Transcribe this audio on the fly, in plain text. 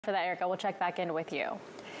For that, Erica, we'll check back in with you.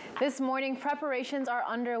 This morning, preparations are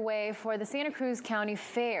underway for the Santa Cruz County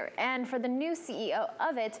Fair, and for the new CEO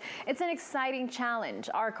of it, it's an exciting challenge.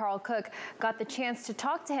 Our Carl Cook got the chance to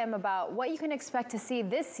talk to him about what you can expect to see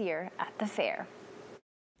this year at the fair.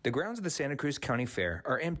 The grounds of the Santa Cruz County Fair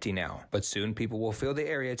are empty now, but soon people will fill the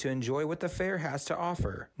area to enjoy what the fair has to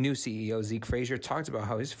offer. New CEO Zeke Frazier talked about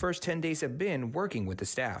how his first 10 days have been working with the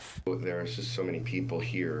staff. There are just so many people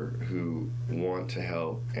here who want to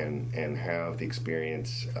help and have the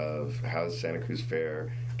experience of how the Santa Cruz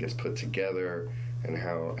Fair gets put together and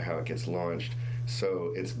how it gets launched.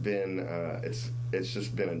 So it's been it's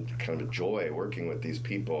just been a kind of a joy working with these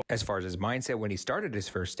people. As far as his mindset when he started his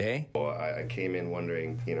first day, well, I came in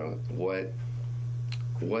wondering,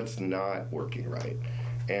 what's not working right,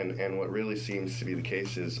 and what really seems to be the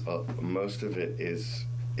case is most of it is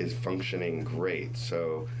functioning great.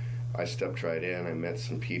 So I stepped right in, I met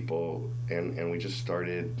some people, and we just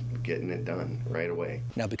started getting it done right away.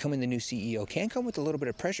 Now, becoming the new CEO can come with a little bit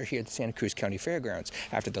of pressure here at the Santa Cruz County Fairgrounds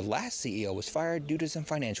after the last CEO was fired due to some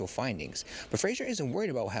financial findings. But Frazier isn't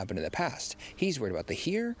worried about what happened in the past. He's worried about the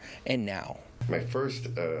here and now. My first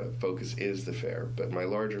focus is the fair, but my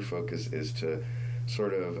larger focus is to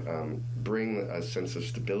sort of bring a sense of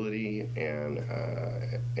stability and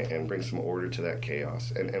bring some order to that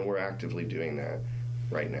chaos. And we're actively doing that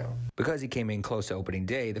right now. Because he came in close to opening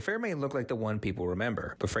day, the fair may look like the one people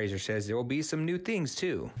remember. But Frazier says there will be some new things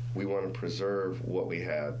too. We want to preserve what we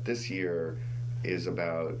have. This year is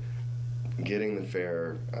about getting the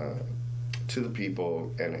fair to the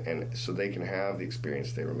people and so they can have the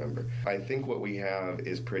experience they remember. I think what we have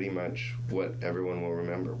is pretty much what everyone will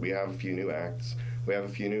remember. We have a few new acts, we have a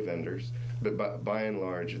few new vendors, but by and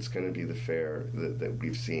large, it's going to be the fair that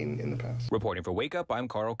we've seen in the past. Reporting for Wake Up, I'm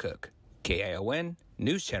Carl Cook. KION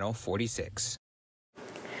News Channel 46.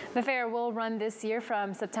 The fair will run this year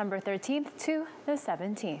from September 13th to the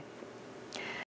 17th.